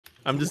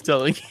I'm just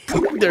telling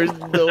you. There's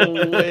no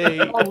way.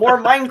 Oh,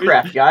 more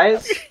Minecraft,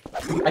 guys.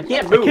 I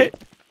can't move. Okay.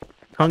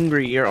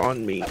 Hungry, you're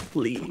on me,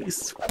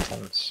 please.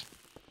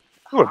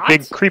 Ooh, a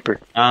big creeper.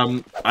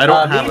 I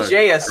don't have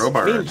a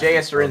crowbar. Me and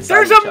JS are inside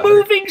There's each a other.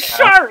 moving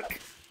shark!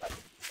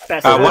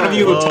 One of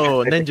you.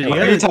 Oh, Ninja, you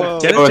gotta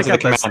check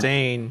out that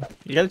stain.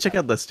 You gotta check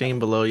out the stain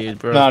below you,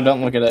 bro. No,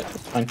 don't look at it.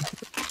 It's fine.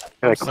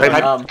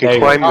 Can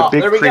climb the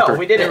big there we creeper. go.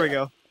 We did it. There we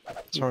go.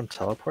 Someone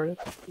teleported?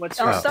 What's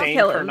Don't your stop stain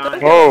killing for him. not?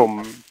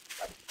 Boom.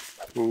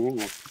 Ooh.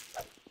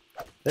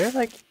 There are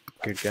like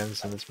good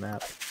guns in this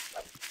map.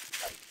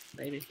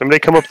 Maybe. Somebody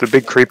come up the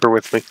big creeper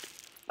with me.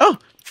 Oh,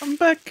 I'm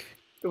back.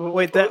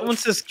 Wait, that one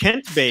says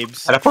Kent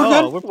Babes.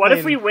 What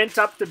if we went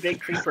up the big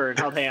creeper and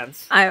held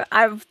hands?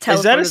 I've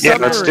teleported. Is that a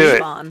Yeah, let's do it.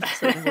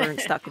 So we weren't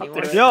stuck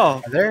anymore.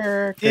 Yo,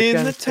 There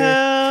in the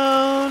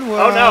town where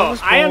Oh no,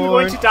 was I am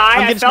going to born. die. I'm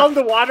I getting fell in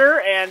the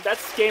water, and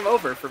that's game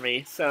over for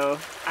me. So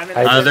I'm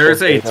in.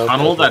 There's a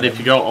tunnel that if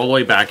you go all the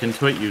way back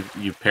into it,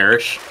 you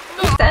perish.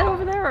 He's dead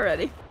over there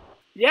already.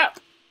 Yeah.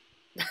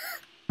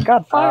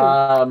 God,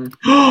 fire.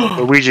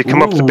 Luigi,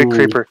 come up the big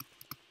creeper.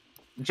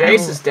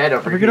 Jace is dead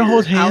over Are we here. gonna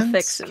hold I'll hands?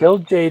 fix him. Kill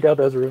J-Dub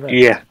as revenge.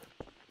 Yeah.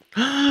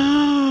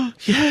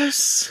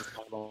 Yes.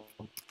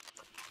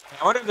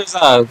 I wonder if there's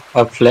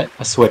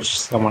a switch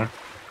somewhere.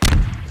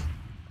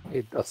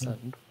 It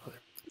doesn't.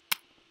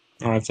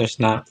 Or if there's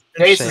not.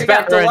 Jace is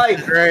back to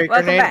life. Grenade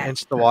back.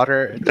 into the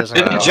water. It doesn't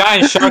There's a matter.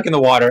 giant shark in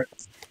the water.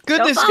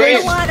 Goodness Don't fall in the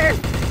gracious. water.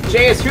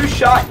 JS, who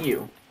shot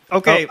you?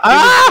 Okay.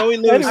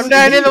 I'm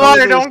dying in the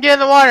water. Don't get in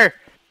the water.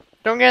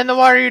 Don't get in the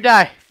water. You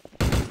die.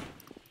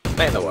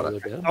 Stay in the water.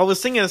 I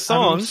was singing a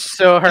song, I'm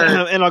so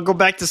hurt. and I'll go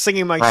back to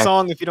singing my Right.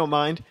 song if you don't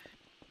mind.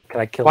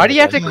 Can I kill Why do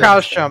you have to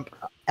crouch jump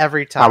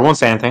every I time? won't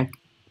say anything.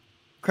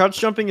 Crouch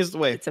jumping is the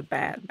way. It's a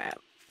bad map.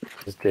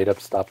 Because J-Dub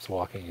stops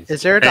walking.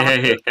 Is there a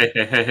Hey.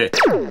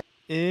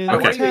 In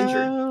Okay. the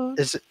town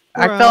Is it...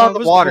 I fell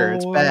in the water.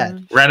 It's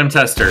bad. Random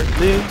tester.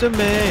 lived a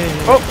man.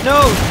 Oh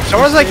no!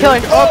 Someone's like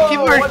killing. Oh,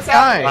 people are what's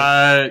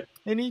dying.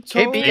 And he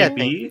told KB, I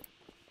me.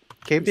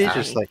 think. KB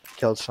just like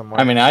killed someone.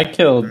 I mean, I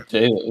killed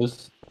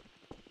J-Luz.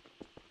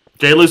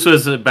 J-Luce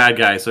was a bad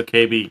guy, so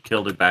KB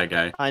killed a bad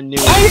guy. I knew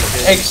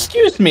it.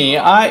 Excuse me,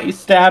 I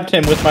stabbed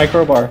him with my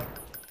crowbar.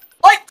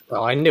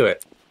 Oh, I knew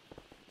it.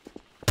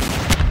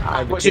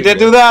 She did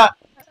do that.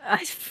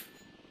 I'm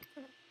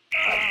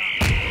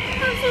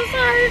so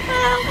sorry,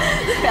 pal.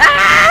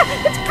 Ah!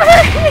 It's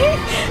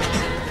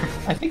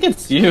burning! I think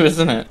it's you,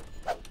 isn't it?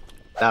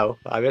 No,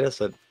 I'm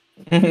innocent.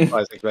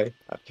 Basically,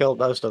 I've killed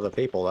most of the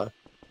people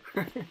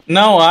though.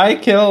 No, I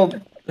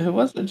killed. Who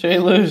was it?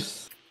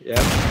 J-Luz.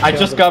 Yeah. I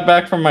just got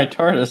back from my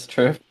TARDIS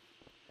trip.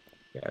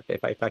 Yeah,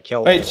 if I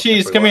kill. Wait,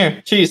 Cheese, come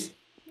here. Cheese.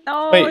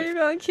 No, Wait. you're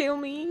gonna kill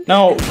me.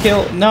 No,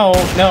 kill.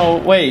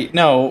 No, wait,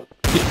 no.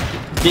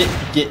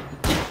 Get.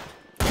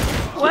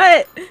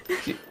 What?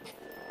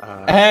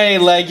 Hey,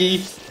 Leggy.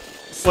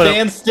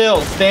 Stand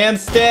still.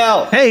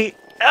 Hey.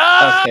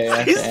 Okay,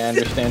 I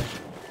understand.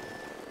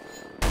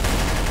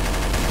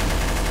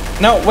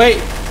 No, wait.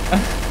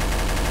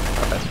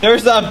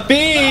 There's a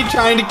bee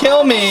trying to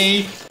kill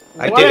me.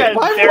 I What did a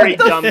it. very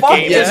dumb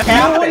game. just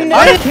happened?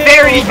 What a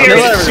very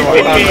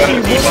stupid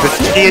game. The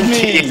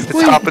TNT at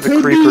the top of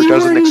the creeper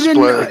doesn't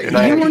explode, and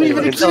I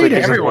instantly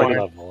Everyone.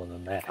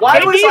 Why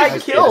was I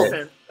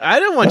killed? I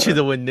didn't want you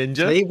to win,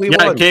 Ninja. We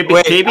Yeah, won. KB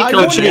I killed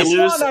don't J-Luce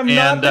want, I'm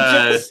not and the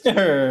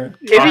jester.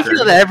 KB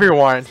killed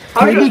everyone.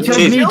 How did killed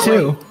KB me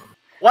kill me?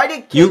 Why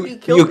did You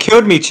KB kill you me?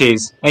 killed me,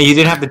 Cheese, and you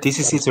didn't have the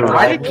DCC to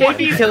Why revive. did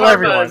KB's kill karma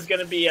everyone? is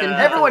gonna be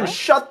Everyone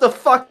shut the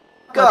fuck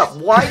up.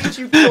 Why did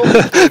you kill me,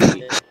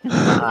 KB?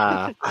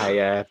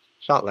 I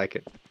shot like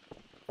it.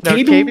 No,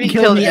 KB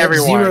killed me at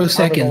everyone. 0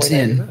 seconds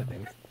in.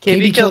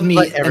 KB killed me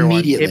like, everyone.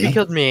 immediately. KB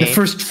killed me. The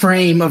first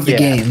frame of the Yeah.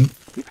 game.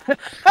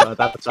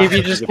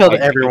 KB just killed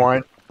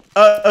everyone.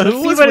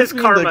 Who was what his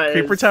with me in the karma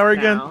creeper is tower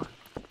again? now.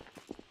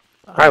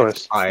 I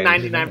was.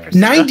 99%.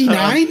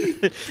 99?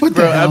 What the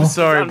Bro, hell? I'm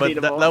sorry, but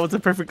Unbeatable. that was a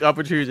perfect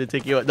opportunity to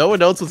take you out. No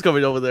one else was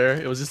coming over there.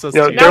 It was just us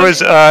No, two. there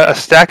was a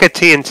stack of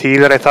TNT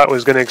that I thought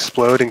was going to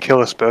explode and kill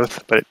us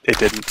both, but it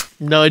didn't.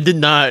 No, it did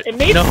not. It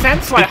made no.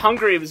 sense why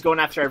Hungry was going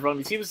after everyone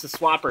because he was the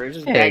swapper. He was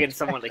just Hey. begging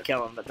someone to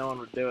kill him, but no one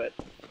would do it.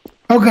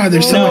 Oh god,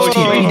 there's so much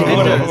Wait, TP.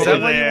 Ninja, is that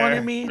over why you there.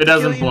 wanted me? It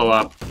doesn't blow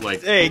up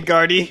like. Hey,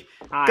 Guardy.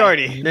 Hi.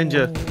 Guardy.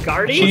 Ninja.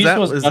 Guardy? Cheese that-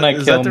 was is- gonna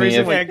is kill that the me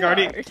reason if... why- Yeah,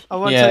 Guardy. I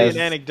want to tell you an Yes.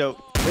 anecdote.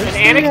 An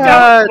anecdote?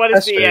 Yeah, What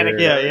is the Chester.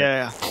 anecdote?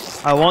 Yeah.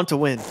 I want to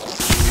win.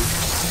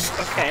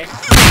 Okay.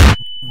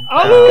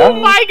 Oh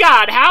my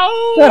god, how?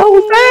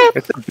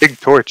 It's a big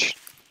torch.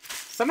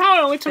 Somehow I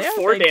only took Yeah,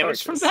 4 big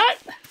damage from torches. that?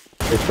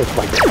 It took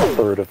like a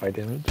third of my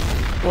damage.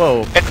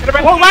 Whoa.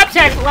 Whoa, Lab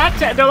Tech!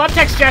 No, Lab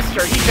Tech's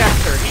Jester. He's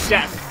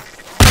Jess.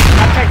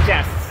 Lab Tech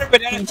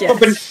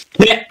Jess.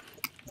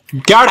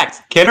 Got it!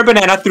 Killer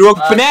Banana threw a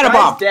banana Guy's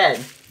bomb! dead.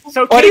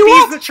 So What do you KB's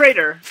want? the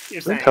traitor,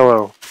 you're saying.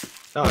 Hello.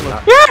 No, I'm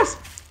not. Yes!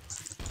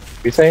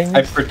 You saying?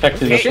 I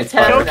protected us with Shit's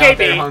fire. happening out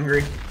there, KB.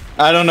 Hungry.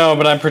 I don't know,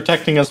 but I'm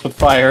protecting us with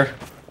fire.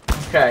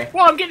 Okay.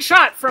 Well, I'm getting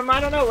shot from I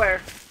don't know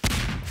where.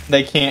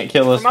 They can't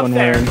kill us From up when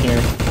there. we're in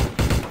here.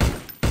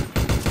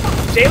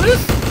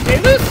 J-Loose?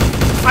 J-Loose?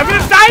 I'm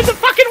gonna die in the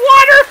fucking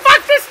water!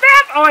 Fuck this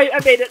map! Oh, I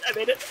made it. I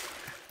made it.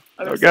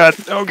 Oh god.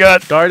 Oh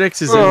god.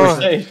 Gardex is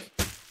Safe.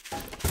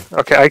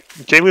 Okay,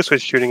 J-Loose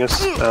was shooting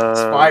us.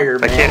 Fire,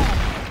 I man.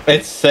 can't.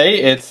 It's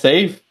safe. It's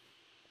safe.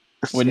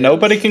 When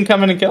nobody can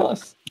come in and kill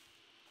us.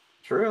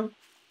 True.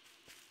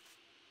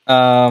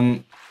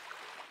 Um.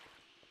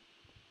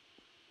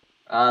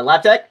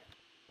 Lab Tech?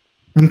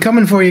 I'm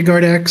coming for you,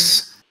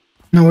 Gardex.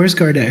 No, where's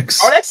Gardex?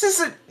 Gardex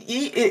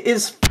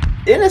is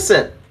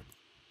innocent.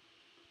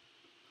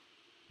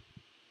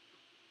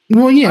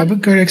 Well, yeah,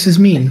 but Gardex is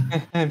mean.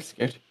 I'm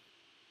scared.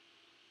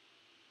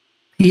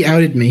 He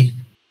outed me.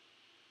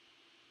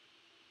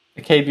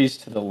 The KB's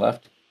to the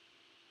left.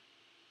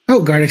 Oh,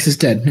 Gardex is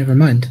dead. Never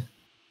mind.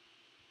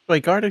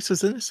 Wait, Gardex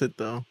is innocent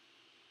though.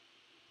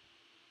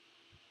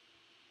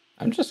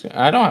 I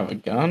don't have a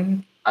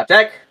gun. Lab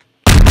Tech?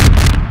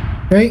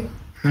 Right?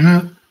 I'm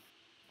out.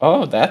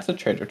 Oh, that's a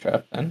traitor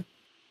trap then.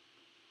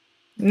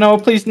 No,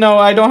 please, no,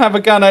 I don't have a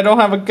gun. I don't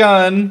have a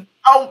gun.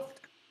 Oh!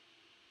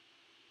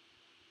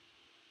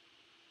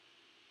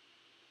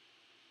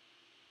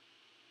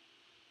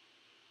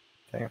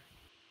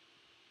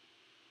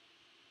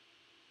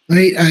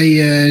 Wait,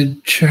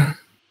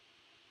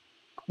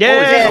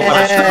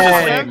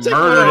 Yeah!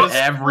 Murdered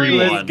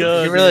everyone.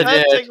 Good. You really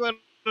I did. take one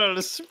on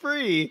a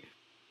spree.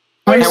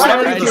 Wait, sorry,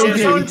 what happened to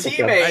his own I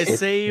teammate?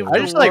 saved I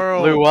just the like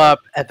world. blew up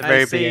at the I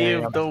very saved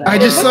beginning. the world. I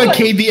just saw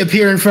KB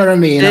appear in front of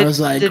me, and I was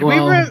like, did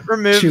well, we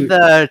remove shoot.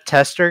 the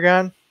tester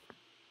gun?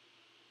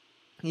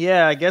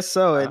 Yeah, I guess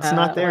so. It's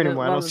not there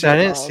anymore. I don't see I it.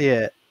 didn't see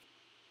it.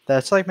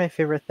 That's like my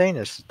favorite thing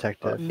is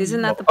detective.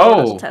 Isn't that the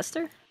portal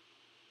tester?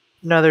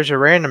 No, there's a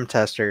random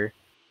tester.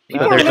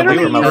 People there's a literally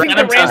Wii remote. using the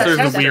Random tester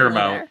random is the Wii tester.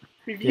 remote.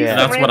 We've Yeah. used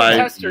That's the what random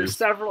I tester use.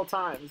 several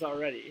times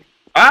already.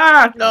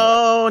 Ah!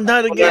 No,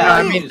 not again. Yeah,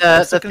 I mean,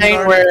 the Second thing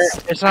Gardex. where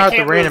it's I not the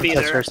can't random move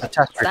either. tester, it's the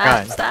tester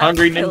gun. Stop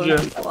Hungry killing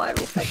ninja. people, I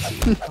will fix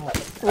you.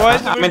 Why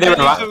is I mean, they were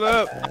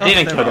I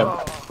didn't kill them.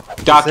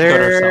 Doc killed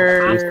herself.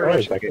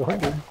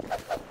 There...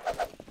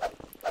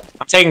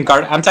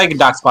 I'm taking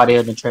Doc's body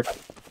on the trip.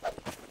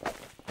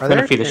 Are I'm gonna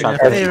there feed the Your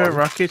shotgun. favorite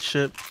rocket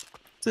ship.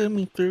 Send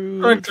me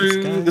through Run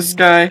through the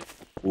sky.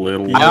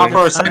 Little. I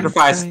offer a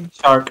sacrifice,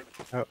 Shark.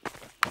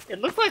 It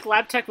looked like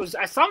Lab Tech was.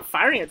 I saw him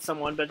firing at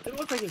someone, but it didn't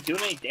look like he was doing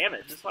any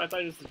damage. That's why I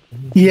thought he was.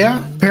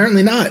 Yeah,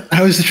 apparently not.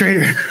 I was the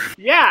traitor.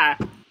 Yeah,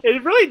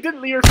 it really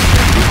didn't. You're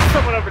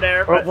someone over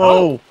there. But,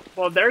 Whoa.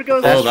 well, there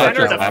goes That's the what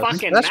center of the killed me.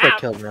 fucking That's what map.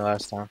 killed me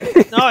last time.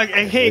 No,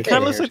 hey, it kind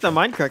of looks like the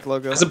Minecraft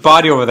logo. There's a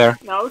body over there.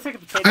 No, it looks like a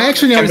potato. I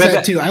actually noticed Can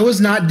that too. I was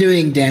not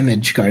doing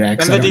damage,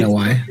 Gardex. I don't know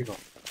why.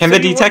 Can the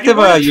detective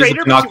use the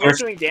binoculars?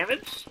 Doing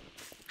damage?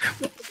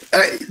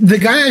 The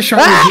guy I shot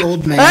was the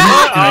old man. and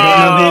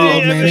I don't know who the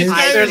old man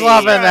is. There's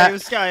lava in that.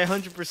 This guy,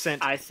 100%.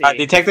 I see.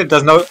 Detective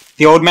does no.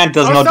 The old man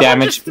does no someone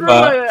damage, just threw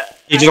but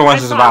he just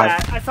wants to survive.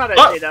 I saw that.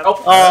 Oh, J-Dub.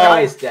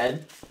 Sky is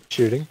dead.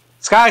 Shooting.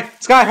 Sky,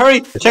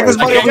 hurry! Check this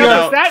body over J-Dub,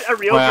 here. is that a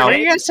real Wow. What are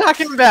you grenade? guys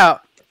talking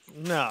about?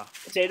 No,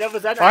 J-Dub,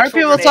 was that an Why are actual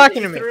people grenade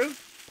talking that to you me? threw?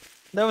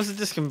 that was a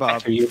disc and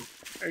bob. Are you?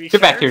 Are you Get sure?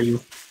 back here, you.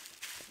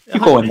 You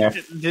go in there.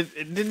 It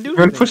didn't do You're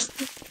in anything. push.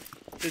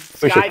 Did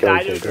We Sky should kill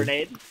die to a J-Dub.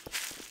 grenade?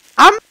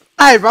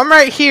 I'm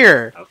right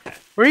here. Okay.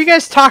 What are you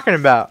guys talking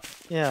about?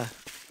 Yeah.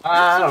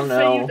 I don't Did you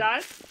say you know.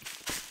 died?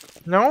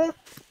 No?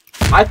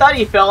 I thought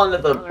he fell into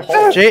the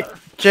hole.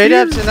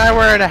 J-Dubs and I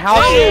were in a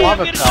house with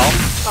lava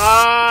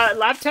fell.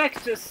 Lab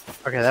Tech just.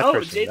 Okay, that Oh,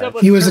 person J-Dub died.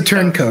 was He was a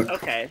turncoat.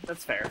 Okay,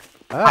 that's fair.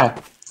 Oh.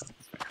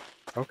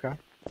 Okay.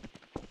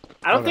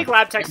 I don't Okay. think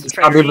Lab Tech's a It's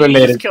traitor. probably He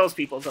related. just kills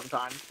people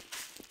sometimes.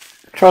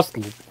 Trust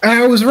me.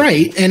 I was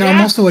right, and I'm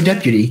also a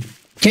deputy.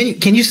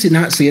 Can you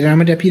not see that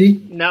I'm a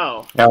deputy?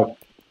 No. No.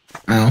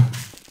 Oh.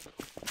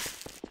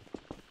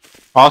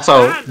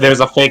 Also, there's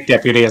a fake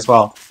deputy as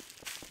well.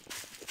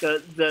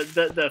 The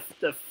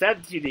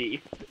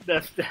FEBTD.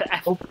 The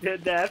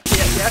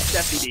FPS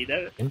deputy.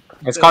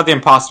 It's called the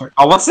imposter.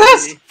 Oh, what's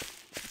this?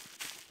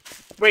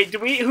 Wait,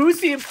 who's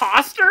the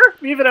imposter?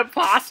 We have an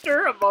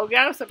imposter among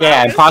us?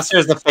 Yeah, imposter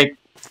is the fake.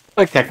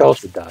 Like that girl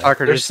should die.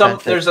 There's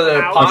an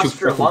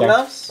imposter among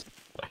us?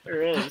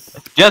 There is.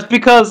 Just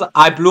because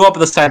I blew up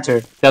the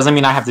center doesn't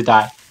mean I have to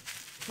die.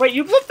 Wait,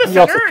 you blew up the You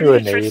also center? threw Are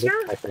a you a nade, trickster?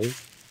 I think.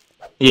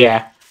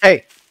 Yeah.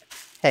 Hey.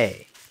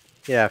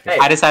 Yeah. Hey.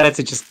 I decided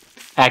to just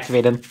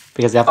activate him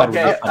because I thought it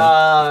Okay, would be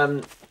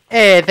funny.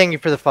 Hey, thank you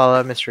for the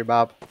follow, Mystery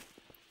Bob.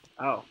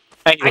 Oh.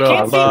 Thank I you.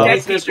 can't see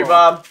Thanks, dead Mr. people.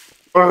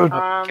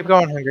 Bob. Keep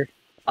going, Hungry.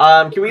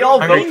 Can we all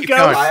Hungry, vote keep to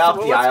going. fly off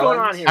What's the going on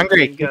island? here? Hungry,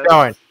 Green keep Ghost?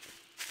 going.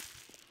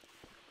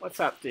 What's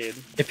up, dude?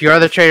 If you are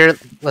the traitor,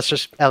 let's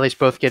just at least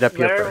both get up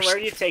here Where first. are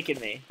you taking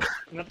me?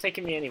 You're not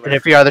taking me anywhere. And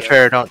if you are the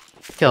traitor, don't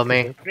kill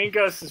me. Green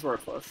Ghost is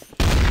worthless.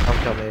 Don't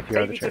kill me if you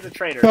are Take the me to traitor. the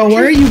traitor. Well,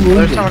 why are you There's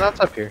wounded? someone else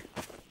up here.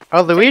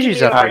 Oh,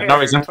 Luigi's up Over here. no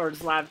here reason.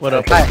 towards lab. What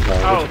up? Hi.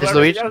 Oh, Is whoever-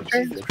 Luigi oh, the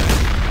traitor? Jesus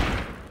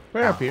Christ.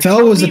 We're up here.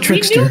 Fell was a We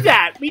trickster. knew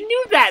that. We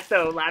knew that,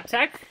 though, Lab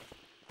Tech.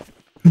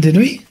 Did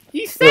we?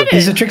 He said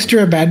Is a it. trickster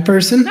a bad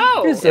person?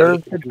 No.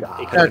 Deserve to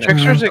die. No,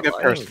 Trickster's a good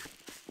person.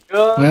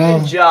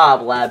 Good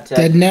job, Lab Tech.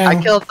 Dead now.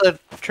 I killed the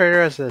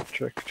traitor as a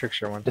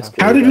trickster one time.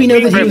 How did we know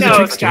that he was a No,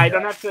 trickster? Sky,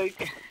 don't have to.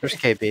 There's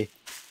KB.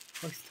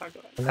 Let's talk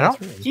about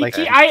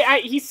I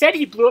don't. he said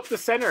he blew up the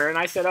center, and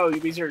I said, "Oh,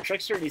 is there a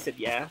trickster?" And he said,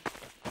 "Yeah."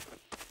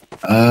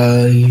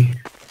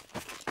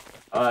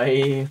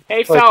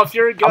 Hey, Fel, if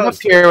you're a ghost, I'm up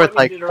here with point me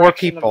like in the 4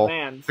 direction of people, the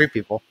man. 3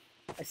 people.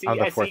 I see I'm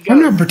ghosts.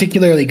 not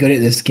particularly good at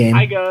this game.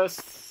 Hi,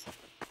 ghosts.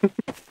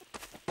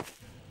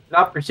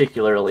 Not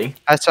particularly.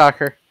 Hi,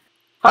 soccer.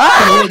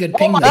 Got a really good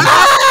ping though.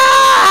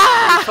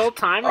 This whole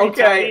time, are you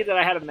telling me that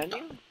I had a menu?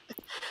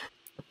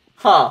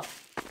 Huh.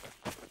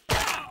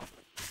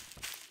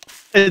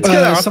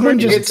 It's someone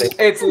just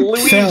it's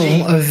Luigi.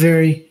 fell a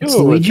very. It's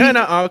Ooh, Luigi. kind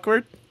of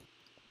awkward.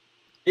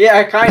 Yeah,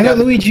 I kind thought of.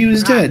 Luigi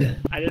was dead.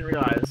 I didn't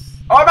realize.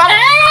 Oh, my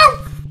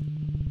help!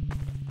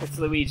 It's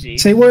Luigi.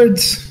 Say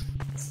words.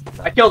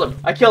 I killed him.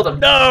 I killed him.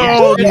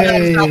 No!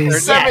 Yay.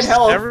 7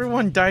 health.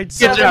 Everyone died Good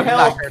so job,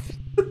 health. soccer.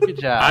 Good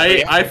job.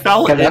 I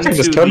fell Yeah, that into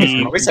just killed me for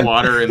no the reason.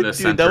 water in the Dude,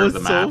 center that of was the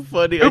so map.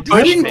 funny. I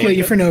didn't kill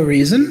you for no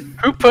reason.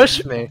 Who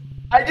pushed me?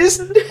 I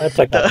just. That's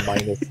like a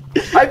minus.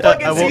 I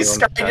fucking I see won't-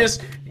 Sky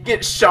just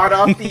get shot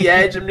off the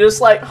edge. I'm just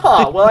like,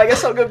 huh, well, I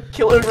guess I'll go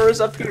kill whoever's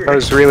up here. I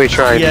was really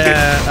trying to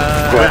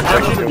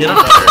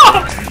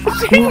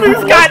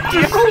Jailus got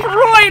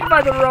destroyed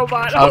by the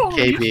robot. Oh,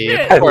 Holy KB.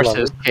 shit. Of course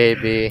it's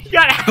KB. You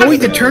got Oh wait,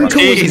 the turncoat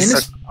was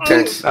an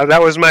innocent.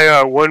 that was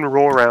my one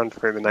roll round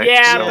for the night.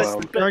 Yeah,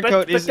 so,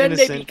 but is then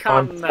they innocent.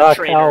 become Fuck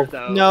traitor, out.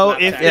 though. No,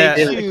 not if bad.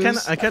 they Yeah,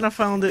 choose- I kind of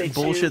found They it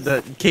bullshit choose.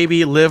 that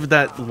KB lived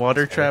that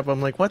water trap.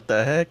 I'm like, what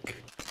the heck?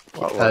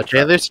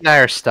 Jailus and I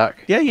are stuck.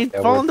 Yeah, you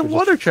Yeah, fall we're in the just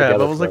water trap. I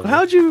together was like, forever.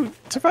 how'd you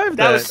survive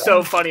That that? was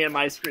so funny on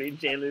my screen,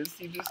 Jailus.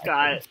 You just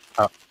got.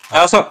 I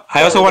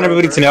also want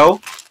everybody to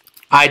know,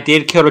 I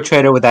did kill the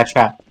traitor with that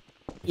trap.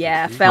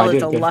 Yeah, Fel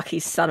is a dude. lucky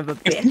son of a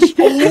bitch.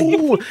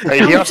 Oh,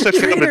 he also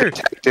killed a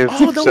detective.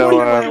 oh, the so, one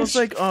where I was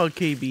like, oh,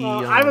 KB.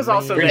 Well, oh, I was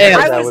also man. there. Yeah,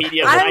 I that was was-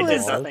 media, but I did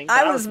was, nothing.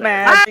 I That was there.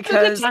 mad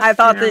because I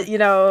thought that, you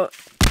know,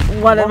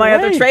 one of my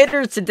other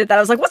traders did that. I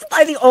was like, wasn't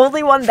I the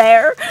only one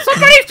there?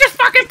 Somebody just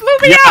fucking blew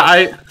me Yeah,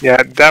 up!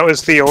 yeah, that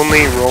was the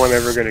only roll I'm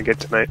ever going to get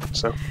tonight,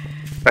 so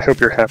I hope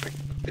you're happy.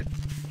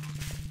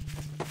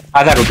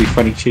 I thought it would be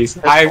funny, Cheese.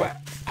 I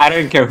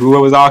didn't care who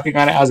was talking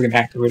on it, I was gonna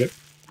activate it.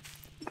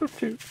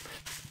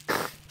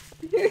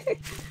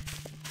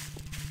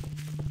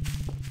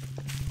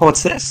 Oh,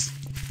 what's this?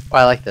 Oh,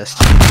 I like this.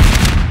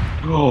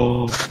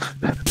 Oh,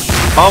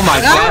 oh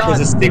my god, there's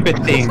a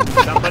stupid thing.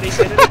 Somebody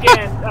did it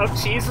again. Oh,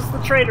 Cheese is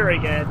the traitor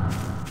again.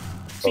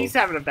 Cheese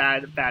having a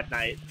bad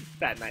night.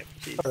 Bad night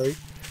for Cheese. Sorry.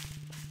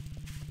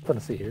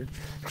 Let's see here.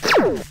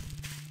 Oh,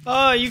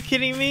 are you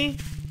kidding me?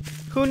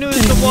 Who knew that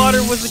the water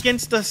was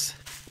against us?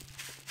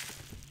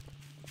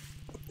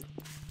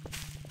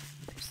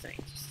 Interesting.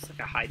 It's like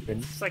a hidey.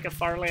 It's like a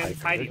Farlands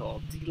hidey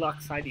hole.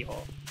 Deluxe hidey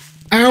hole.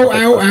 Ow,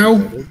 ow,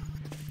 ow.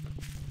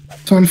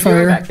 It's on Fire.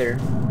 fire. Back there.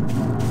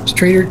 It's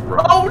traitor.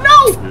 Oh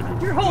no!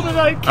 You're holding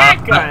a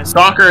cat gun.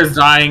 Stalker is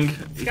dying.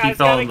 He Guy's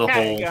fell got in a the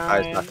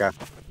cat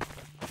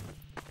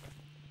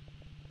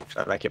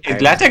hole. gun.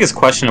 Latex is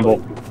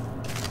questionable.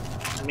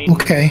 I mean,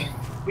 Okay.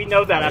 we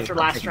know that after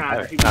last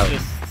round. He was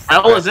just.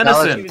 Hell is He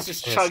innocent. was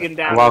just chugging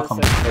down. Welcome.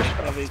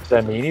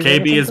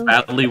 KB is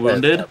badly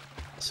wounded.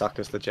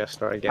 Sucker's the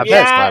jester, I guess.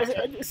 Yeah,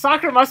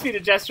 Soccer must be the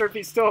jester if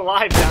he's still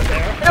alive down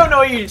there. I don't know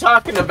what you're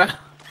talking about.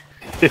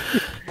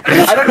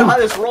 I don't know how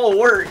this roll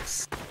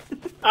works.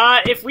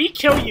 If we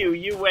kill you,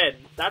 you win.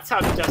 That's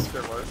how the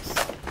jester works.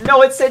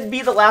 No, it said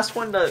be the last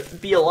one to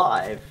be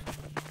alive.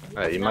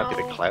 You might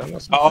be the clown or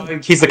something.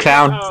 Oh, he's the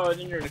clown. Oh,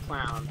 then you're the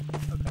clown.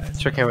 Okay.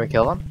 So can we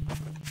kill him?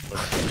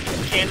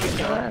 Can we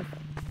kill him?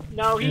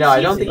 No, he's, No,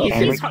 I don't think you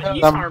can. he's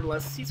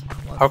harmless. He's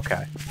harmless.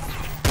 Okay.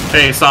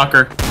 Hey,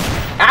 Soccer.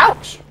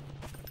 Ouch!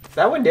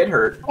 That one did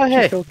hurt. Oh,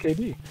 hey. Kill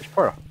KB.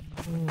 Portal.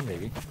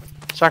 Maybe.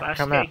 Soccer, Flash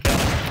come out. cake.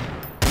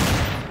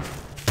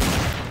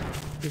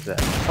 Who's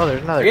that? Oh,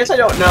 there's another. I guess I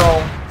don't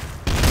know.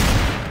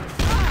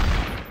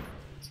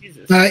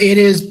 Jesus. It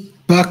is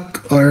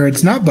Buck, or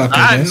it's not Buck,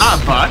 I guess.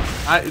 Not Buck.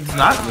 It's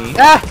not me.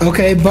 Ah!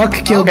 Okay, Buck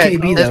killed Okay,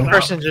 KB this though.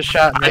 person just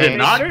shot me. I did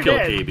not sure kill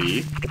did.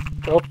 KB.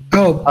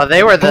 Oh,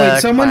 they were the.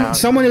 wait, someone clown.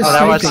 someone is Oh,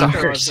 that was sniping.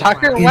 Soccer.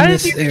 Soccer, in why did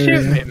this you area.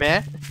 shoot me,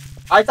 man?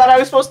 I thought I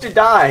was supposed to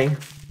die.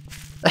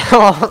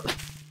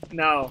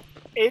 No.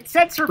 It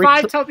said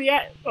survive till the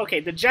end. Okay,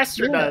 the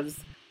jester does.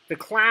 The You're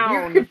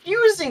clown.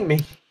 confusing me.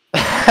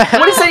 What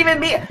does that even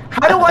mean?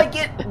 How do I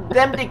get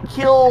them to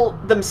kill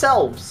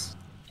themselves?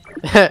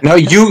 No,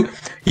 you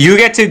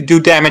get to do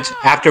damage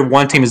after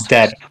one team is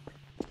dead.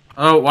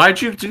 Oh, why'd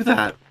you do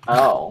that?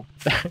 Oh.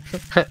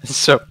 It's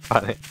so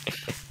funny.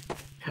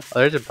 Oh,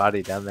 there's a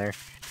body down there.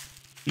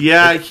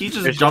 Yeah, he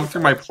just jumped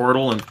through my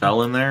portal and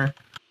fell in there.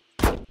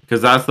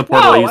 Because that's the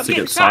portal I Whoa, used I'm to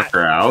getting get shot.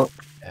 Soccer out.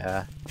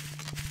 Yeah.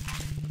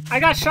 I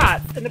got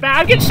shot in the back.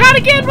 I'm getting shot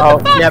again. What Oh,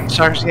 the fuck? yep.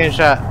 Soccer's getting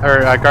shot, or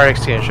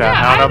Gardick's getting shot.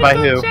 Yeah, I don't know by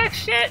had to go who. check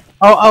shit.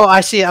 Oh,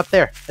 I see it up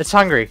there. It's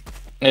hungry.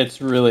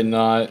 It's really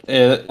not.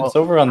 It's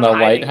over on the I'm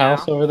hiding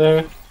lighthouse now. over there.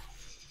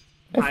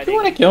 If Hiding.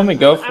 you want to kill me,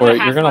 go I'm for at it.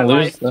 half You're gonna my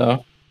lose life.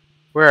 though.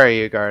 Where are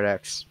you,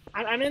 Gardex?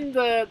 I'm in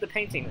the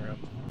painting room.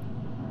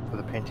 For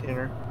the painting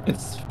room?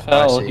 It's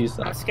Fell. see. He's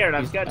I'm scared.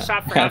 I've got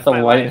shot for at half the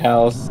my White life.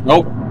 House.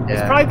 Nope.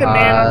 It's probably the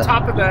man on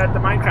top of the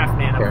Minecraft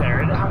man up Here.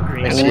 there.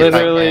 Hungry. Let's see if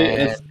I Literally,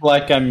 can- it's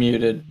like I'm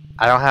muted.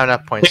 I don't have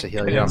enough points to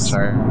heal you. I'm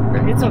sorry.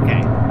 It's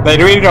okay. They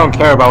really don't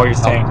care about what you're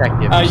saying. I'll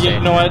check you. if you're You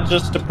know what?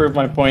 Just to prove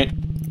my point.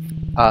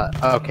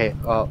 Okay.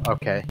 Well,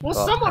 okay. Well,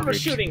 someone was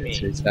Hungry's- shooting me.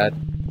 He's dead.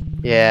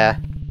 Yeah.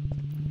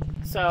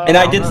 So. And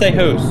I did say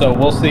who, so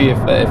we'll see if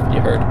you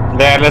heard.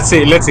 Yeah, let's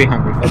see,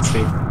 Hungry. Let's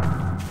see.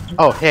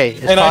 Oh, hey.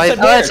 It's And I probably... said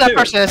Oh, where, it's that too.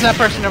 person. It's that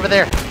person over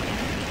there.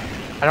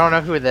 I don't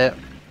know who the...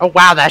 Oh,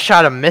 wow. That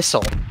shot a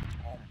missile.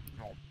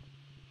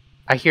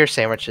 I hear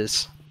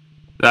sandwiches.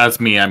 That's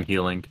me. I'm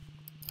healing.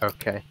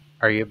 Okay.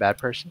 Are you a bad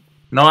person?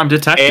 No, I'm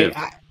detective.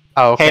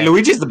 Oh, okay. Hey,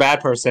 Luigi's the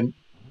bad person.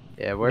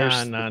 Yeah,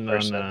 where's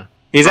No.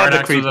 He's at the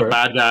Bardax was a creeper.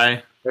 bad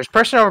guy. There's a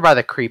person over by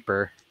the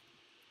creeper.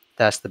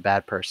 That's the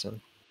bad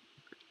person.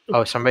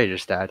 Oh, somebody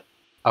just died.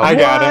 Oh, I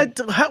got it.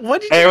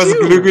 What did Hey, you it was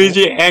do?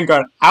 Luigi and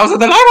God. I was at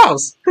the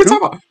lighthouse. What are you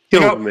talking about? You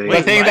know, Killed me.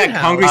 the thing that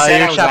Lighthouse? Hungry Oh, said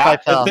you're I was shot by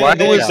at. Phil.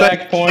 The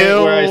exact point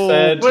where I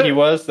said he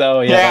was,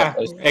 though. Yeah, that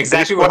was-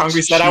 exactly what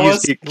Hungry said I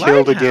was. Get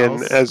killed again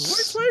Lighthouse? as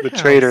Where's the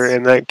Lighthouse? traitor,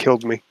 and that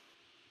killed me.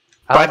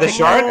 I By like the the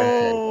shark?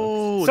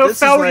 Oh, So, this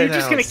Fel, is were you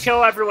just gonna Lighthouse.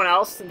 kill everyone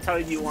else until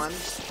you won?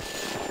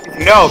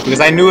 No,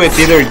 because I knew it's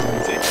either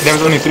there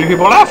was only 3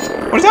 people left.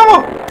 What are you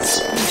talking about?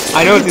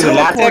 I know it's either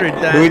teleported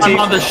Latek, that. Luigi, I'm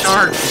on the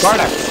shark.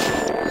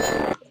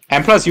 Bardax.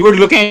 And plus, you were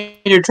looking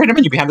at your trader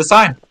menu behind the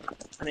sign.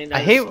 I mean, I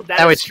hate that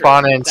that we is true.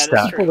 spawn in That is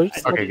stuff. true.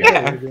 Okay, good.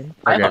 Yeah.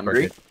 I'm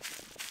hungry.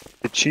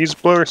 Did Cheese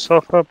blow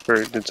herself up,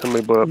 or did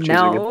somebody blow up Cheese again?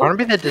 I want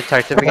to be the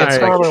detective again. Alright.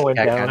 So I Power can went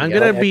get down. gun I'm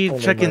together. gonna be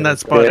checking that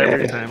spot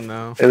every time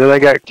now. And then I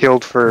got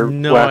killed for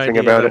No laughing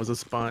idea about that it. was a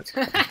spot.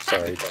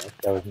 Sorry,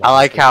 that was I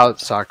like how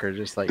soccer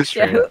just like Yeah,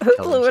 straight who up killed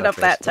blew it himself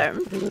up that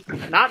basically.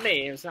 time? Not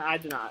me. I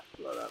did not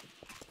blow it up.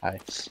 Hi.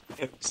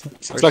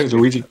 It's like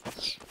Luigi.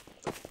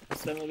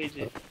 It's been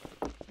Luigi.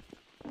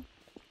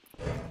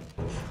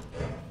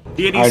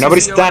 Alright,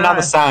 nobody stand on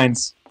the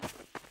signs.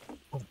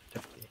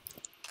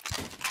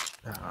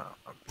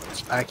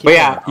 I keep But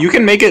yeah, you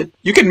can make it.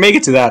 You can make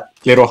it to that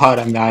little hut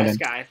on the This island.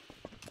 guy.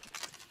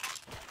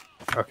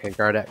 Okay,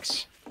 guard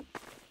X.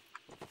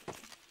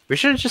 We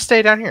should just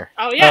stay down here.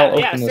 Oh yeah, I'll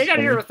yeah. open Stay this down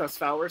one. here with us,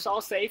 Fel. We're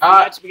all safe.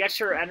 We got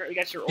your aura.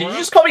 Did Did you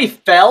just call me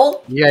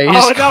Fell? Yeah, you Oh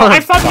just no, I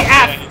thought the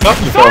F.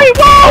 Nothing, Sorry,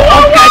 Phil. whoa,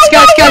 whoa,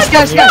 guys.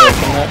 Can you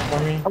open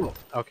that for me?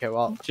 Okay,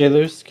 well,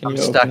 J-Luce, can I'm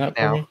you stuck open that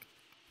for now. me?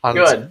 On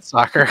Good.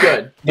 soccer.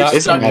 Good. No,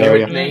 It's stuck not here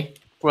area. with me.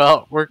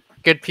 Well, we're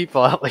good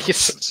people at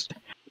least.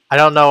 I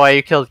don't know why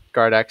you killed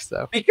guard X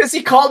though. Because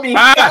he called me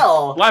Ah!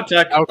 Fell. Lab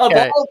tech.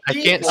 Okay, all I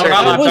can't people. Oh, search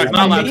not lab it. tech.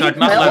 Not lab tech.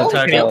 Not lab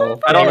tech. Fell.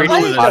 I don't know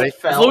Can who you it is. reach-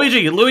 It's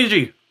Luigi.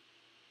 Luigi.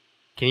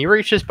 Can you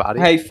reach his body?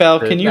 Hey, Fel,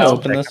 can you No.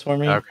 open this for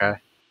me? Okay.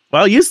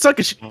 Well, you suck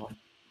at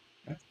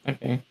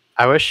Okay.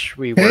 I wish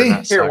we were Hey,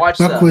 not Here, stuck. watch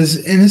Buck that.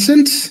 was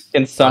innocent.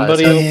 Can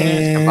somebody open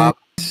it? And Bob,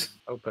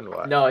 open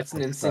what? No, it's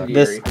an incendiary.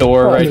 This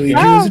door right Luigi here.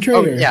 was a Oh,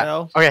 traitor. yeah.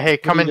 Okay, hey,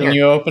 come in Can here.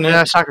 you open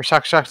No, it? soccer.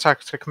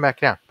 Come back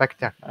down. Back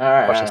down.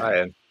 Alright. Watch this.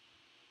 alright.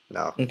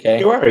 No.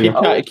 Okay. Where are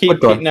you? Keep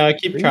What door?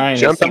 trying.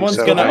 Jumping Someone's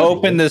so gonna high.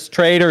 open this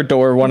trader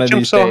door one of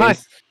Jump these so days. high.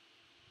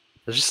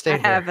 Let's just stay I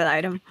here. have an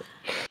item.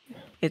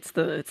 It's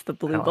the I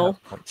blue don't bowl.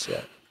 have points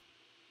yet.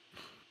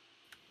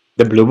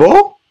 The blue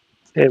ball?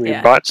 Damn, you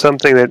Yeah. bought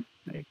something that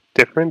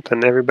different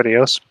than everybody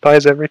else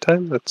buys every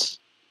time? That's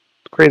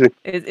crazy.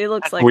 It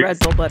looks like We- Red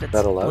Bull, but it's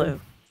That allowed? blue.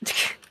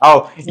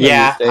 Oh, of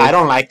yeah. these days. I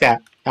don't like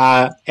that.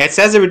 It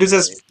says it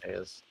reduces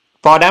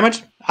fall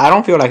damage. I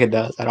don't feel like it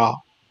does at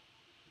all.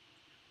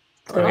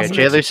 It Okay, also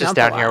Jay makes you Luce is jump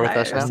down a here lot with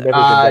us higher, now. so- Never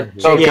been down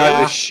here. Oh Yeah.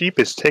 god, the sheep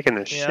is taking a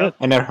Yeah. shit.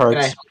 And it Can I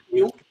hurts. help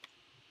you?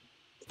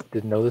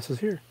 Didn't know this was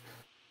here.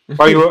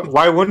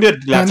 Why wouldn't it?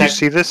 Did you Latex?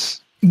 see this?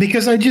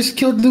 Because I just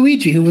killed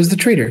Luigi, who was the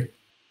traitor.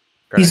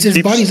 His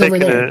Sheep's body's over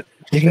taking there.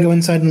 You can go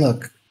inside and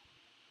look.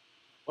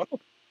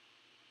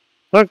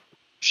 Look,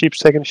 sheep's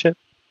taking a shit.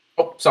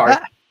 Oh, sorry.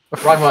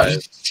 Wrong button.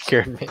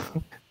 Scared me.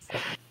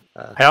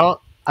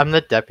 I'm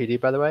the deputy,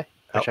 by the way,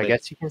 which I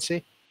guess you can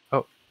see.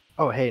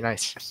 Oh, hey,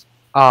 nice.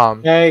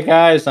 Hey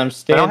guys, I'm have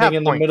standing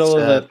in the points middle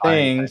of to the buy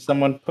thing. anything.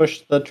 Someone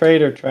pushed the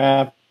trader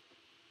trap.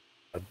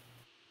 I'm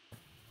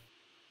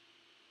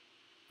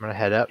gonna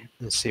head up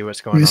and see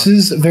what's going This on.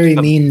 is very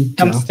mean.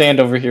 Come Joe. stand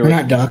over here. We're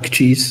not Doc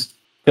Cheese.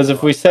 Because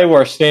if we say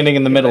we're standing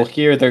in the middle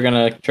here, they're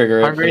gonna trigger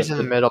it. Hungry's in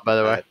the middle, by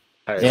the way.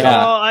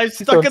 Yeah. Oh, I'm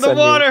stuck in the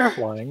water.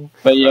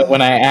 But yeah,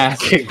 when I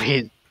ask, Ugh.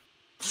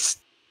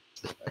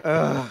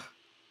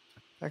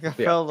 I can Yeah.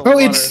 feel the Oh,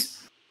 water. it's-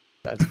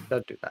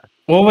 Don't do that.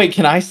 well, wait,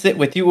 can I sit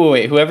with you?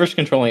 Wait, whoever's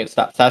controlling it,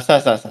 stop.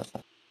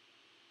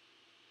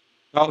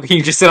 Oh, can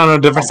you just sit on a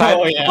different side?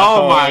 Oh, yeah.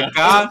 Oh, Oh, my yeah.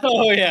 god.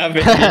 Oh yeah,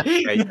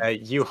 baby.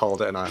 You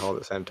hold it and I hold it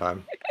at the same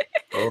time.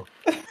 Oh.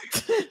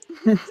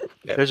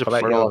 There's a pull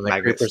out portal your on the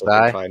maggots creeper's so we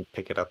can eye. Try and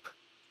pick it up.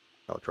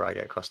 I'll drag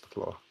it across the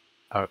floor.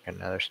 Okay,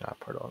 no, there's not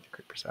a portal on the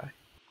creeper's eye.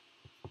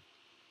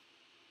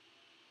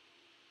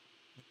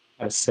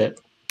 I'd sit.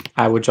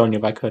 I would join you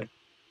if I could.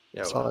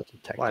 Yeah, Saw well, a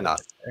detective why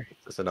not? there.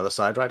 There's another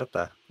side right up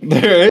there.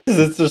 There is.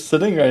 It's just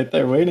sitting right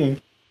there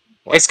waiting.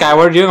 Hey, Sky,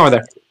 what are you doing over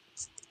there?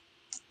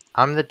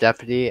 I'm the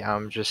deputy.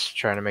 I'm just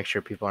trying to make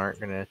sure people aren't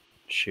gonna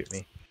shoot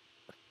me.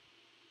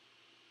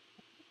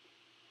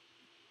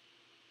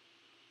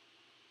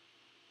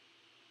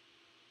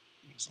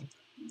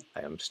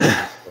 I am still.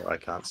 I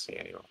can't see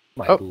anyone.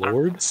 My Oh.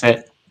 lord. That's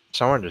it.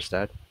 Someone just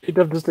died. It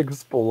does just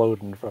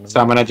explode in front of me. So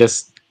I'm gonna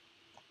just.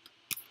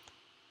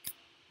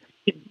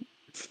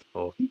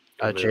 Oh,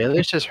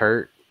 J-Luce is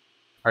hurt.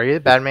 Are you the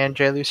bad man,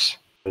 J-Luce?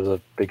 There's a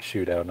big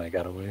shootout and I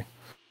got away.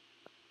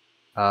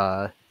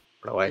 run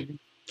away.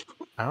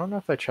 I don't know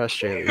if I trust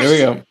J-Luce. There we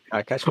go.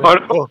 I catch me.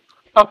 Oh,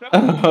 Oh,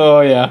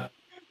 Oh yeah.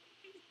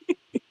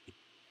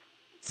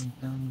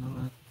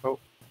 Oh.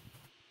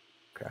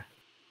 Okay.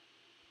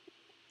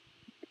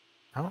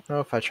 I don't know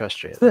if I trust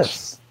J-Luce.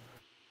 This.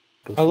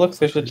 Oh look,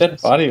 there's a dead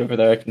body over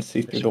there. I can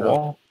see through the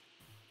wall.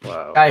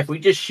 wow. Guy, if we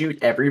just shoot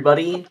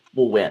everybody,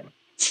 we'll win.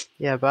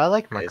 Yeah, but I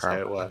like my That's how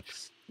it car.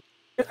 works.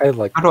 I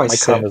like How do I my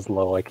sit? comm is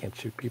low. I can't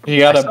shoot people. You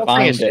gotta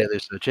bind it.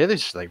 J-Luce, though.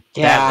 J-Luce is like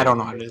yeah, I don't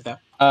know how to do that.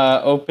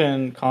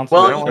 Open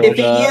console. Well, if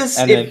he is,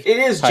 and if then it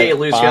is type Jay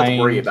Luce, you have to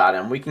worry bind about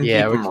him. We can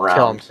Yeah, keep we him can around.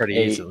 kill him pretty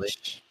H. easily.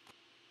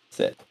 That's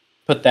it.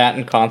 Put that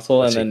in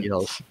console and then.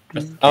 Heals.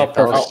 Oh,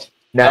 perfect.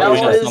 Now we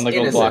Fell just is on the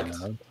gold innocent.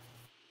 block.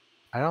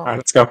 I All don't. right,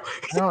 let's go.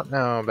 I don't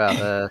know about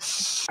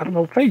this. I don't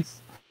know face.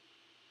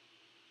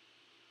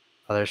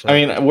 Oh, there's I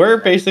mean, we're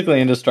basically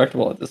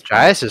indestructible at this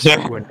point. Jais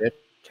is wounded.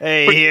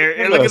 Hey, here,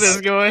 look at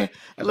this guy.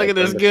 Look at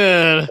this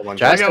gun. I Jais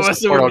got has my a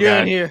super portal gun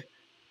gun here.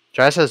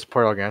 Jais has a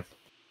portal gun.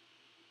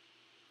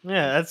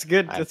 Yeah, that's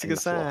good. I That's a think good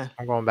so. sign.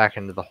 I'm going back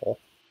into the hole.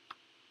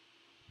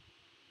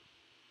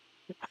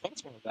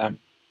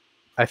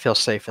 I feel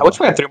safe. I wish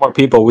we had 3 more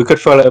people. We could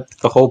fill up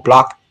the whole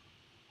block.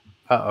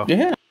 Uh oh.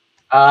 Yeah.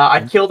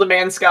 I killed a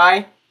man,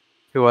 Sky.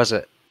 Who was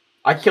it?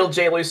 I killed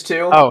Jay Luce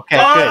too. Oh, okay,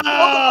 good.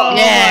 Oh,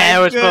 Yeah,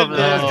 it was both of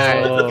goodness. those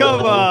guys.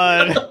 Come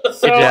on.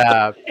 So, Good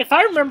job. if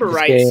I remember This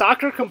right, game-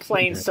 Soccer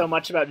complains so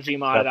much about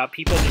Gmod about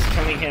people just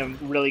killing him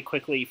really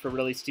quickly for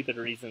really stupid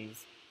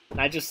reasons. And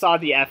I just saw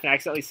the F and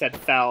accidentally said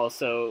fell,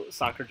 so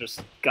Soccer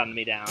just gunned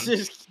me down.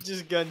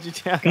 Just gunned you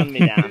down. Gunned me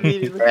down.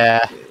 Immediately.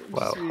 Yeah.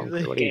 Wow.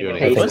 Really? What are you doing?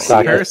 Hey, against what's the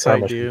the block?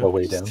 Parasite do?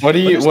 Way down. What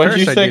did you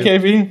Parasite say, do?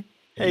 KB?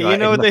 Hey, Right, you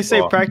know what in they the say?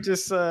 ball.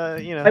 Practice, you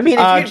know. I mean,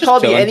 if you just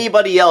called me chilling.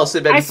 anybody else,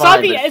 it'd been I saw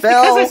fine. the. But It's because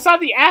I Fell, saw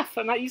the F.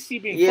 I'm not used to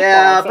you being.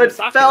 yeah, football, but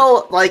so I'm soccer.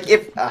 Fell, like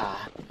if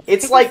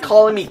it's like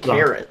calling me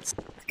carrots.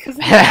 'Cause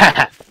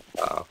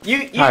You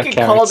Alright,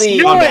 can call carrots. me.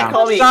 You Calm can down.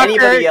 call me Soccer,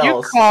 anybody you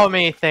else. call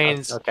me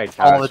things Okay,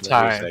 all the carrots, maybe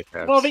time. say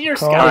carrots. well, but you're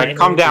All right, Sky.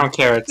 calm down,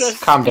 carrots.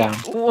 Calm down.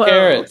 Whoa.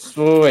 Carrots.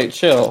 Wait,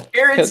 chill.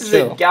 Carrots is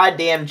chill. a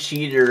goddamn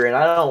cheater, and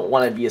I don't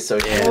want to be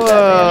associated with He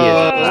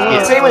that is.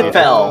 man. Same with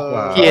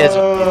Fell. He is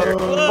a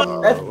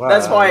cheater.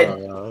 That's why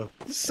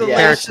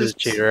Carrots is a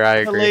cheater. I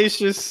agree.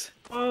 Salacious.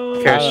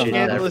 Carrots I cheated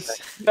don't know. everything.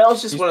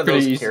 Fell's just He's one of pretty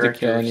those easy to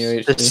kill in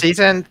characters. The UHC.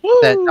 season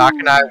that Doc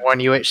and I won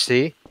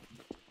UHC,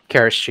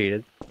 Carrots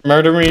cheated.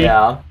 Murder me.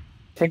 Yeah,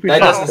 Think we that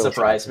should doesn't kill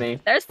surprise me.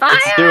 There's fire.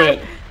 Let's do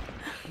it.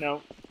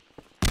 No.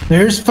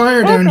 There's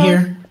fire down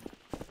here.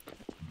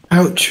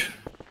 Ouch.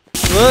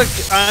 Look,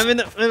 I'm in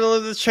the middle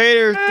of the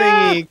trader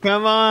thingy.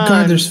 Come on.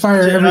 God, there's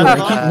fire everywhere. I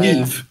can't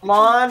leave. Come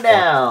on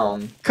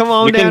down. Come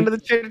on You down can- to the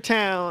trader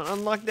town.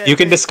 Unlock that. You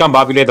can thing.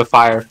 discombobulate the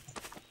fire.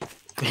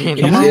 Come on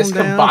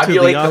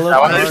Discombobulate down the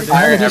I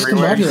fire have a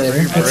everywhere.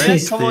 discombobulator.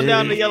 Let's see. Come on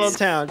down to Yellow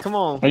Town. Come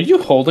on. Are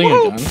you holding a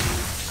gun?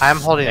 I'm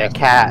holding a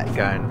cat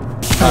gun.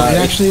 Oh, it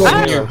actually in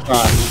worked. your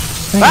crotch.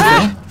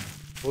 Thank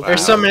you.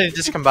 There's so many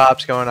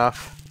discombobs going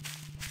off.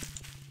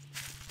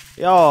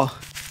 Y'all.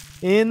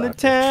 In the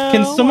town.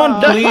 Can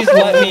someone please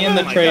let me in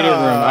the Oh my trader room?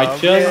 I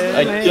God,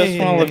 just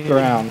want to look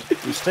around.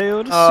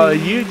 Still to Oh,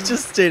 see. you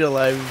just stayed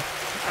alive.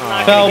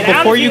 I'm Fel, not gonna get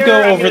out before of you here,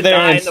 go I'm over gonna there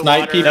die and in the snipe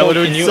water. people, That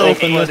would've can been you so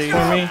open funny. this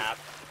for me?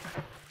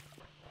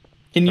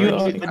 Can you?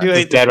 I do He's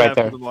hate dead this right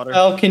there. map in the water.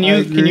 Fel, can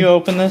you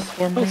open this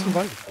for me?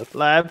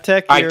 Lab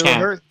tech. I you're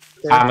can't. hurt.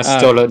 I'm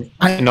still a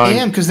I annoying.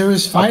 am because there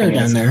was fire Fucking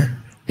down is. there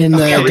in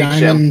the Okay, reach him.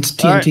 diamond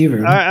TNT All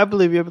room. right, I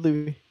believe you. I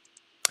believe you.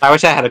 I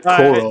wish I had a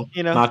Alright, coral,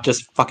 you know. not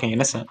just fucking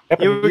innocent.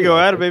 Here we go.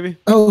 At it, baby.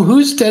 Oh,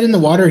 who's dead in the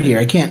water here?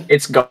 I can't.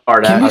 It's Can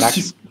Gardak.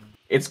 we,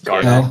 It's oh.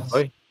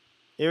 Gardak.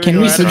 Here we Can go.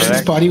 we At search it.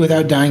 this body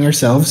without dying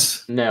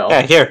ourselves? No.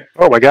 Yeah, here.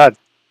 Oh my god.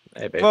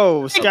 Hey, babe.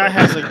 Whoa, Sky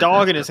has a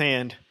dog in his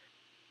hand.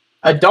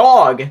 A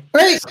dog.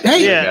 Hey,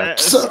 hey! Yeah,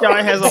 So-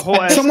 Sky has a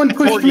whole ass Someone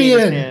pushed corgi me in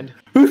his in. hand.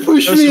 Who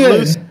pushed Those me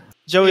loose. in?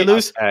 Joey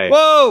Loose. Hey.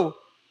 Whoa!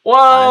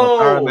 Whoa.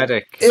 I'm a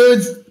paramedic. It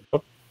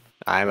was.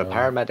 I'm a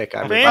paramedic.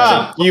 I'm Phantom.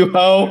 Ah, you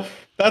hoe!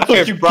 That's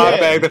what you brought get.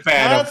 back the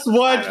phantom. That's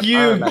what I'm a you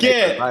paramedic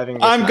get. surviving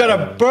this I'm gonna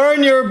nightmare.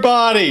 burn your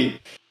body.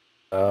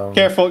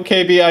 Careful,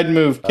 KB. I'd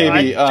move.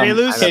 KB.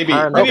 J-Loose? KB.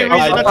 I'm a Maybe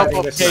paramedic we-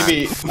 surviving this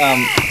KB.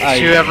 nightmare.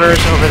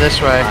 Whoever's over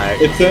this way.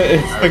 It's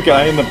the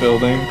guy in the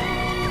building.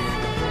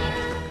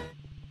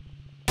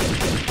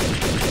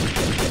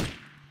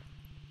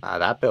 Ah,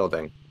 that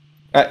building.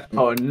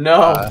 Oh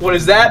no. What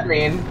does that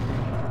mean?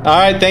 All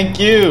right, thank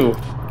you.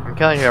 I'm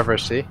killing whoever I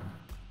see.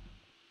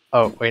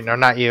 Oh, wait, no,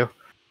 not you.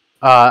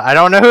 I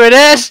don't know who it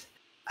is!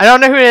 I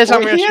don't know who it is. I'm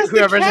Well, gonna he shoot has the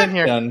whoever's cat in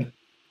here. gun.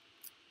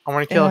 I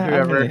wanna kill Yeah, I'm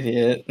whoever. an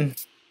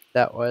idiot.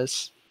 that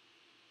was.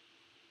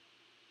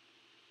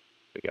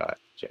 We got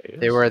Jay.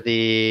 They were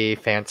the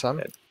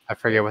Phantom. I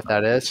forget what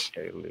that is.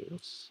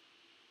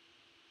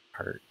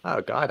 Hurt.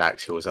 Oh, God,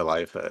 actually was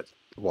alive for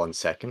 1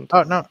 second.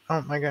 Oh no!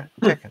 Oh my God!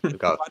 Cat gun. We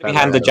got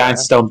Behind the giant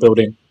stone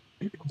building.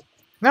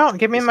 No,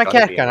 give me It's my gotta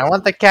cat be gun. I in-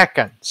 want the cat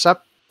gun.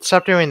 Stop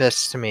doing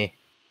this to me.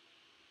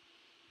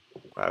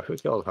 Wow,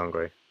 who's all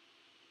hungry?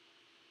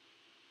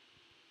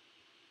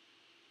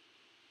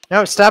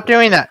 No, stop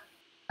doing that.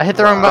 I hit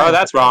the wrong button. Oh,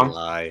 that's wrong.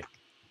 Lie.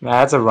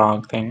 That's a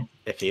wrong thing.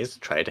 If he is a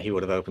trader, he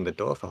would have opened the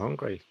door for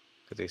hungry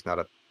because he's not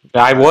a.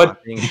 Yeah, I would.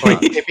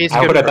 If he's I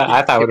good would have. person,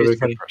 I thought it if would he's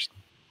have a been good person.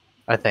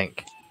 I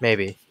think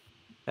maybe.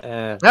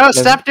 Uh, No,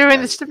 stop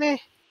doing this to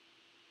me.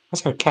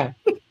 That's her cat.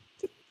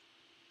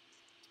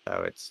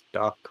 So it's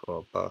Doc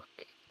or Buck.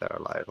 They're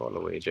alive, or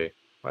Luigi.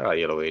 Where are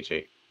you,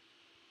 Luigi?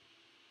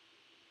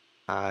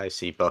 I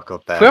see Buck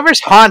up there. Whoever's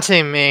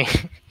haunting me.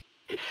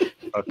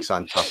 Buck's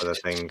on top of the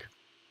thing.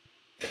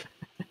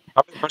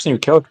 Probably the person you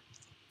killed.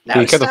 No,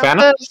 Did you kill the stop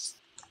Phantom? this.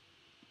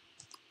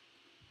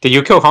 Did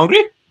you kill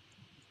Hungry?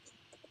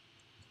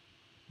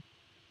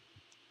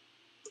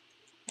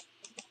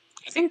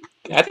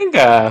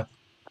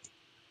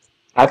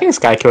 I think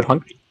Sky killed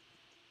Hungry.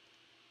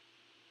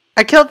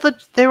 I killed the.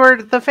 They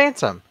were the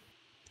Phantom.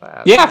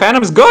 Yeah,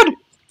 Phantom's good.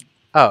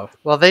 Oh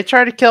well, they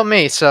tried to kill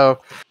me. So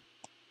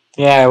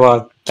Yeah,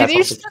 well. can that's you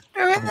also- stop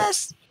doing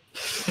this?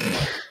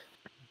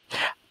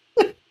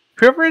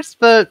 Whoever's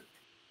the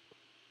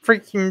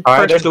freaking All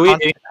right, there's person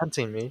Luigi.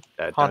 hunting me.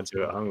 Don't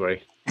do it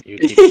hungry. You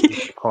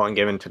keep calling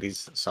him until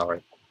he's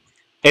sorry.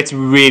 It's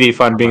really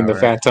fun being the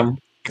Alright. Phantom.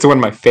 It's one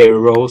of my favorite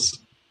roles.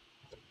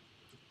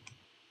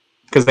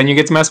 Because then you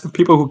get to mess with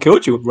people who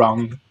killed you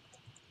wrong.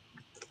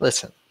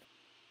 Listen,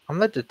 I'm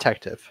the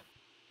detective.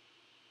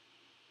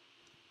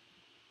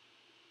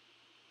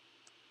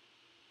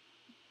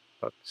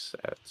 Buck's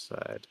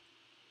outside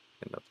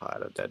in the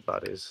pile of dead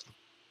bodies.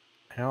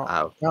 I don't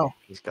Ow. know.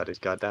 He's got his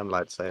goddamn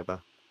lightsaber.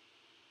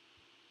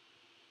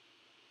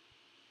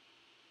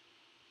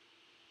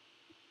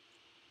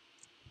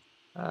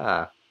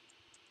 Ah.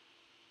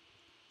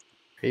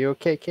 Are you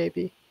okay,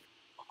 KB?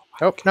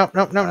 Oh no!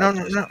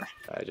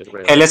 I just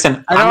Hey,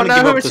 listen, I I'm don't gonna know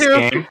give up who's this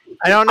who. game.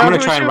 I don't know I'm gonna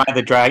who's try and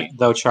who. ride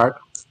the shark.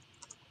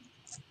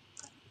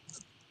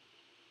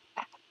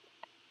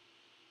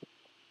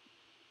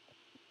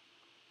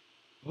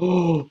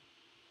 Oh,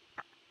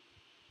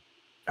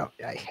 Oh,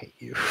 I hate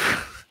you.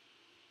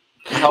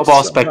 I hope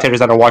all spectators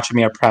that are watching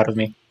me are proud of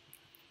me.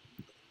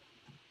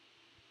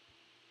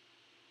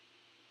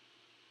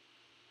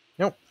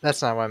 Nope,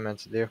 that's not what I meant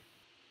to do.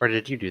 Or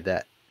did you do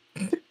that?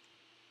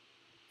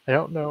 I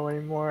don't know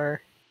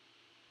anymore.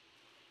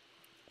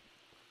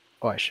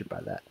 Oh, I should buy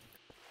that.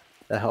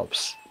 That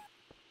helps.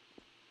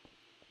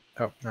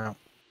 Oh, no.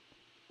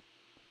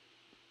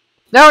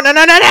 No!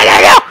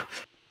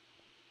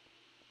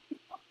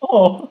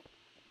 Oh.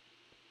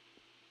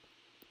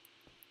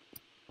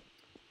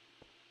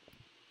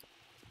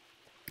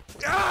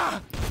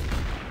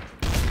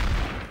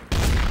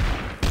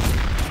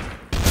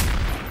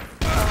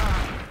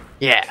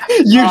 Yeah.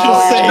 You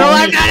just say No,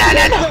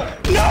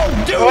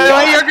 No, do Wait,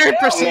 not you're a good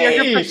person, kill you're a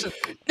good me. person.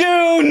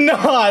 Do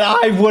not.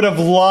 I would have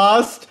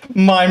lost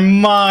my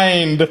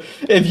mind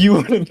if you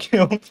would have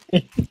killed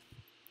me.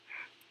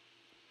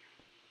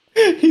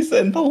 He's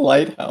in the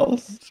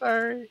lighthouse.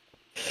 Sorry.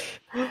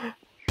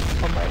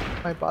 Oh,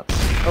 my butts.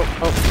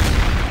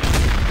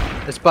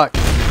 Oh. It's Buck.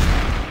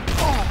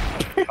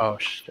 Oh,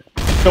 shit.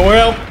 Don't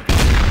worry.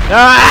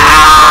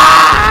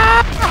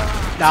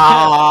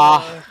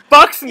 Nah.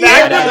 Buck's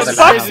Yeah, magnum, that's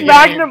Buck's good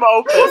magnum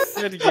opus.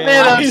 Man,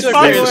 I'm so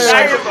Buck's good.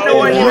 magnum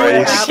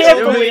opus. I can't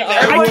believe it.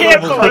 I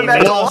can't believe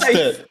it. Lost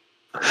it.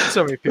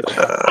 So many people.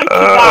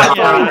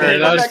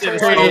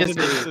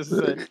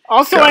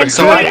 Also, God,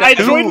 I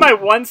enjoyed my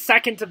 1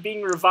 second of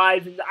being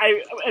revived,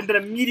 and then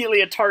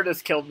immediately a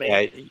TARDIS killed me.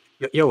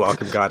 Yeah, you're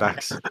welcome,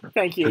 Godax.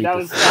 Thank you. That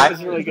was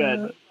really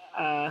good.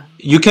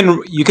 You can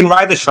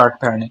ride the shark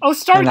apparently. Oh,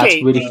 Stargate! And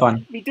that's really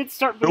fun. We did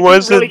start. Who We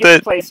was didn't really it get to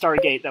that- play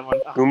Stargate that one.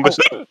 Oh, Goomba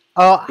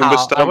I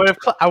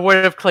Stomp. would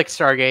have clicked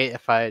Stargate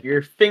if I.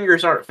 Your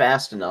fingers aren't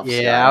fast enough.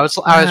 Yeah,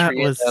 Scott. I was That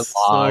reading was the so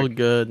log.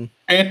 good.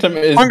 Phantom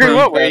is Hungry, the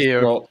what were best you?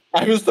 role.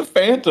 I was the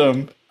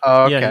Phantom.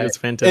 Oh, okay. Yeah, he was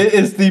Phantom. It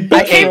is the I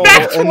best came role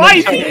back in the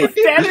twice. show. He was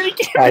dead and he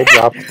came I back.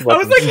 dropped I was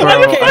weapons. like,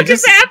 what Bro, the fuck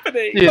is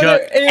happening? Dude,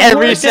 But it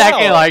every worked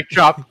second, out. like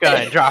drop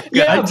gun.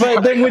 Yeah,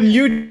 but then when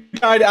you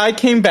died, I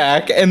came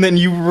back, and then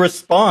you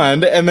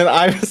respawned, and then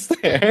I was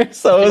there.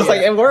 So it was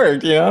like, it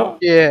worked, you know?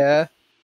 Yeah.